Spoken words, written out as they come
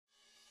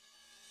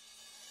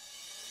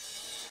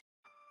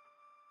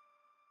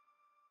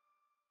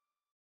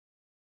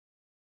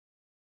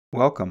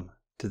Welcome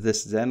to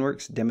this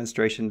ZENworks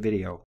demonstration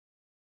video.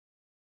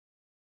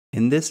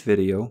 In this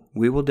video,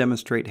 we will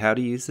demonstrate how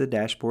to use the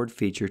dashboard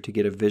feature to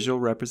get a visual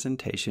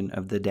representation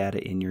of the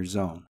data in your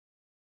zone,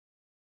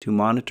 to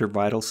monitor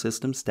vital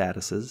system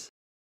statuses,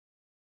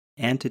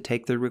 and to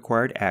take the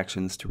required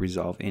actions to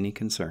resolve any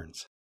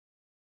concerns.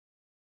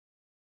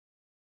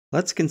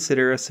 Let's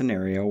consider a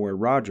scenario where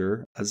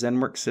Roger, a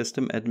ZENworks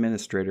system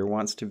administrator,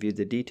 wants to view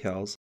the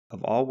details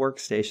of all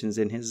workstations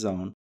in his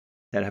zone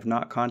that have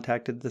not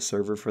contacted the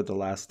server for the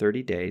last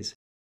 30 days.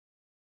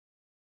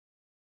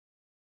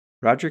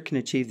 Roger can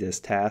achieve this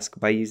task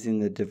by using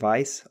the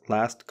Device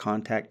Last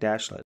Contact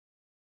dashlet,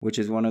 which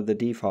is one of the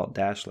default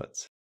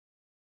dashlets.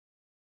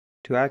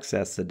 To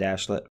access the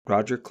dashlet,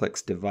 Roger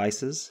clicks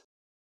Devices,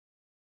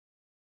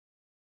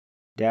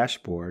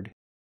 Dashboard,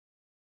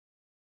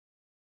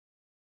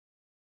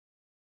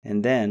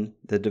 and then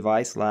the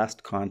Device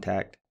Last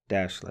Contact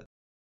dashlet.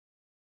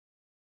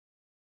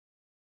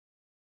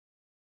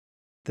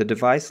 The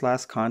Device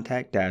Last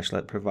Contact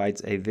dashlet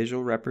provides a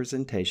visual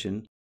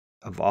representation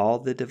of all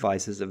the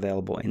devices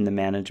available in the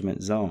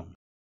management zone,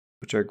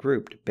 which are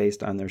grouped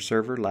based on their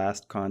server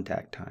last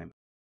contact time.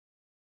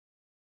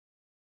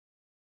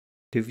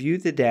 To view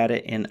the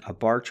data in a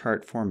bar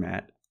chart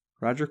format,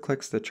 Roger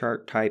clicks the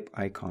chart type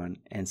icon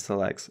and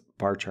selects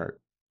Bar Chart.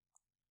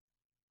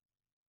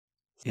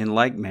 In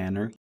like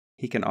manner,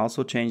 he can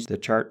also change the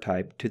chart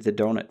type to the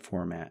donut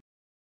format.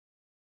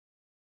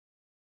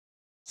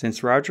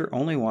 Since Roger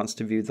only wants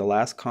to view the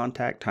last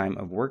contact time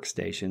of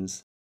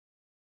workstations,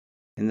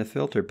 in the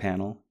filter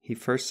panel, he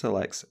first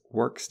selects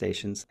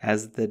Workstations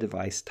as the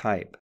device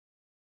type.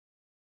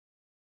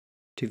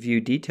 To view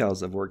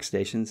details of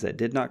workstations that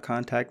did not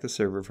contact the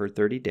server for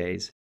 30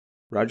 days,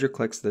 Roger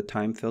clicks the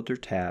Time Filter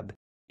tab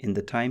in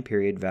the Time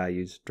Period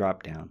Values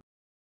dropdown,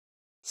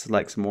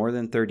 selects More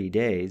than 30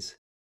 days,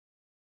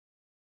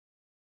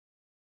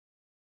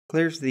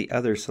 clears the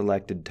other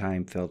selected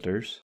time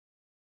filters,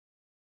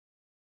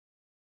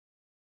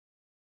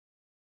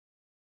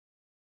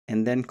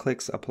 and then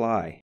clicks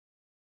Apply.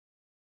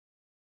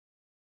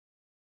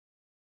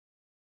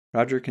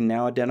 Roger can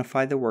now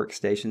identify the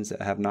workstations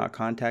that have not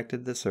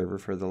contacted the server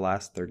for the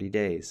last 30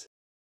 days.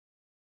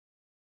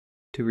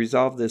 To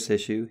resolve this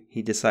issue,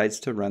 he decides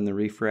to run the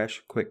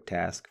refresh quick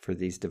task for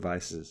these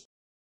devices.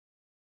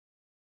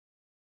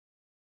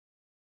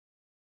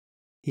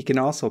 He can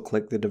also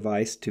click the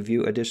device to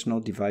view additional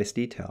device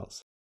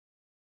details.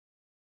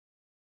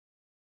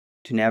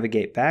 To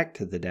navigate back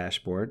to the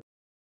dashboard,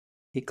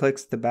 he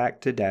clicks the Back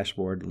to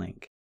Dashboard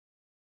link.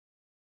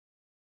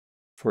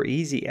 For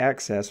easy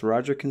access,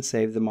 Roger can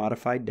save the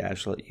modified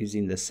dashlet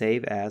using the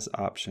Save As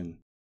option.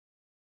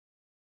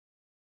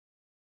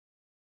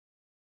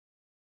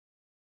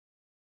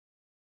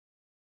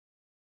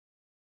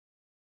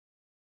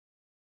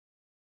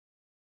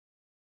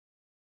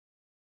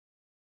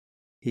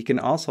 He can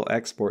also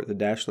export the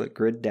dashlet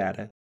grid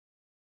data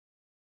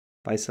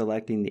by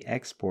selecting the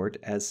Export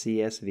as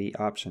CSV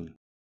option.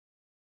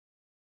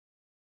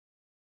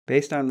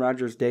 Based on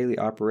Roger's daily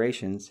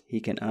operations, he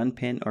can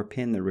unpin or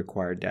pin the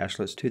required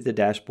dashlets to the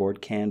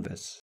dashboard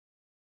canvas.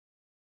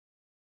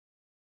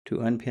 To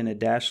unpin a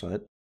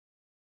dashlet,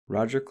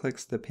 Roger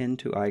clicks the Pin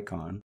to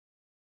icon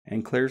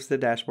and clears the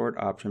dashboard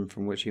option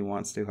from which he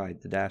wants to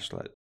hide the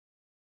dashlet.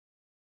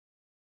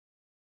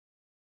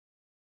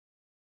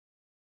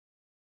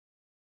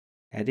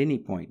 At any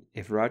point,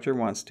 if Roger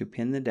wants to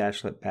pin the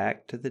dashlet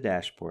back to the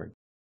dashboard,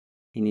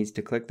 he needs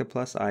to click the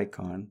plus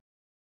icon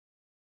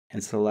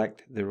and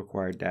select the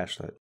required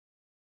dashlet.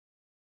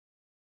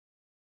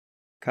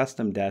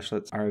 Custom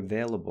dashlets are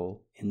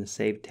available in the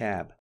Save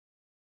tab.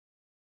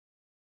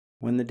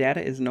 When the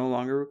data is no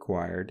longer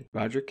required,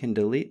 Roger can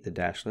delete the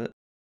dashlet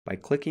by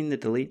clicking the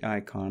delete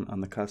icon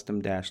on the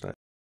custom dashlet.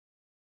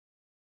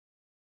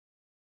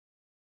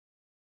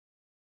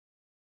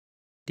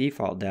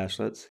 Default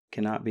dashlets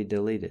cannot be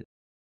deleted.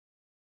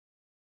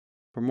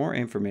 For more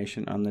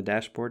information on the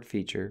dashboard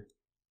feature,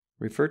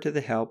 refer to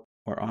the help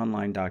or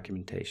online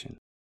documentation.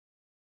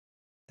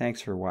 Thanks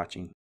for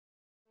watching.